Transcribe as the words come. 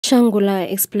Shangula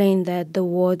explained that the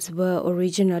wards were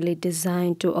originally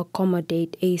designed to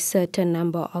accommodate a certain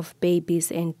number of babies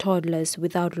and toddlers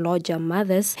without larger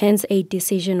mothers, hence a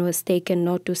decision was taken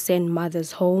not to send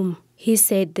mothers home. He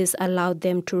said this allowed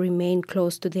them to remain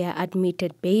close to their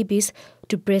admitted babies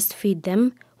to breastfeed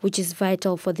them, which is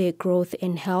vital for their growth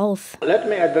and health. Let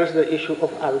me address the issue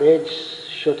of alleged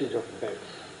shortage of beds.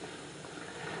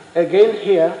 Again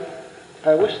here,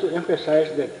 I wish to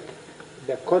emphasize that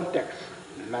the context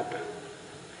matters.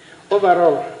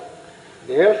 Overall,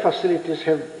 the health facilities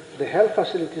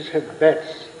have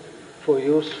beds for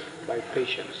use by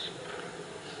patients.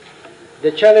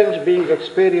 The challenge being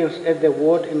experienced at the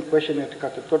ward in question at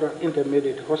Katutura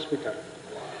Intermediate Hospital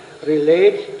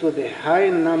relates to the high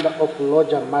number of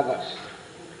lodger mothers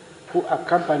who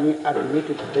accompany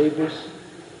admitted babies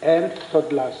and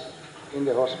toddlers in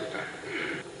the hospital.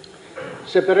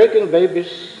 Separating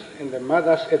babies and the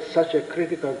mothers at such a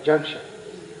critical juncture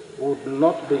would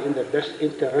not be in the best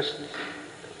interest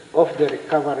of the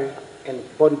recovery and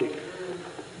bonding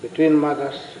between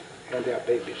mothers and their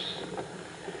babies.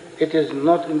 It is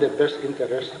not in the best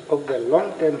interest of the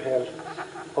long-term health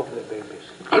of the babies.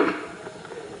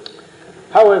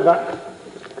 However,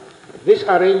 this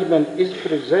arrangement is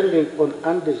presenting an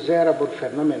undesirable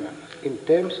phenomenon in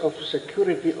terms of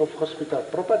security of hospital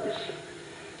properties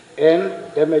and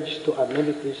damage to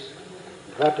amenities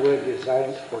that were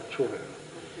designed for children.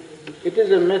 It is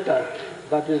a matter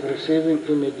that is receiving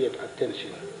immediate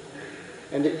attention.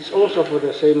 And it's also for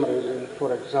the same reason,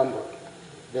 for example,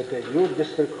 that a new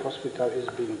district hospital is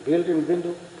being built in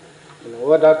Bindu in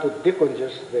order to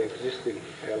decongest the existing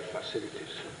health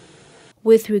facilities.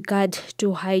 With regard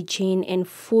to hygiene and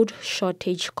food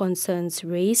shortage concerns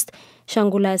raised,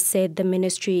 Shangula said the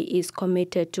ministry is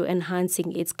committed to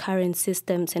enhancing its current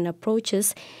systems and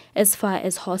approaches as far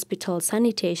as hospital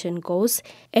sanitation goes,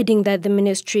 adding that the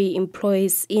ministry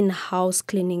employs in-house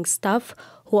cleaning staff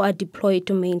who are deployed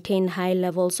to maintain high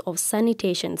levels of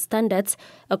sanitation standards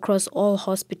across all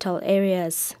hospital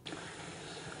areas.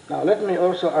 Now let me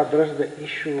also address the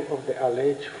issue of the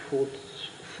alleged food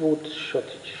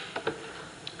shortage.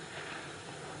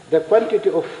 The quantity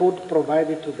of food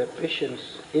provided to the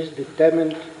patients is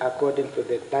determined according to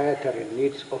the dietary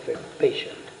needs of a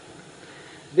patient.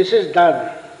 This is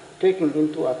done taking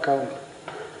into account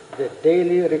the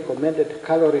daily recommended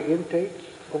calorie intake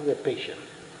of the patient.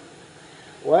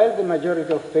 While the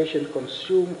majority of patients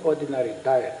consume ordinary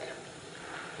diet,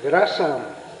 there are some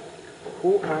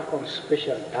who are on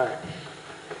special diet,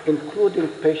 including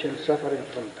patients suffering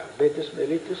from diabetes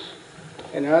mellitus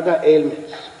and other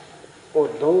ailments, or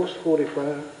those who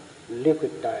require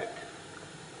liquid diet.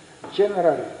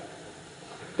 Generally,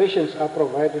 patients are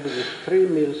provided with 3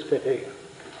 meals per day,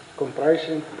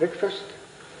 comprising breakfast,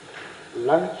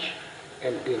 lunch,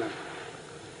 and dinner.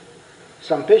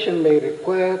 Some patients may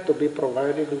require to be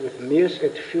provided with meals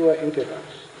at fewer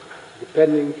intervals,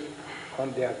 depending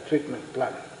on their treatment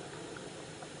plan.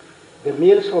 The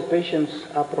meals for patients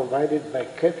are provided by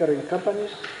catering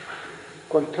companies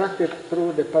contracted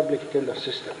through the public tender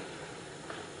system.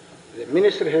 The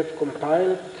ministry has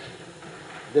compiled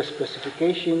the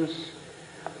specifications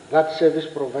that service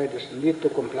providers need to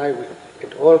comply with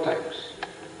at all times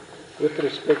with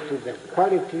respect to the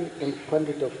quality and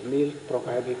quantity of meals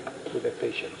provided to the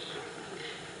patients.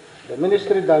 The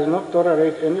ministry does not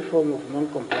tolerate any form of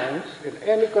non-compliance, and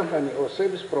any company or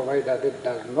service provider that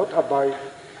does not abide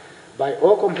by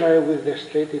or comply with the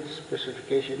stated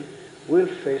specification will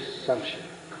face sanction.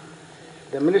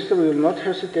 The ministry will not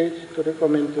hesitate to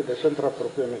recommend to the Central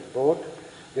Procurement Board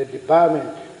the debarment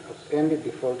of any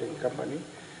defaulting company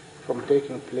from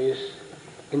taking place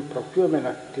in procurement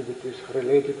activities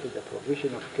related to the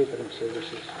provision of catering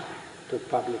services to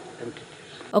public entities.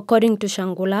 According to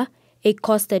Shangula, a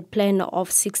costed plan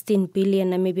of 16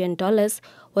 billion Namibian dollars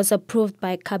was approved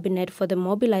by Cabinet for the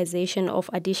mobilization of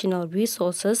additional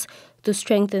resources to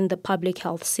strengthen the public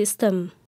health system.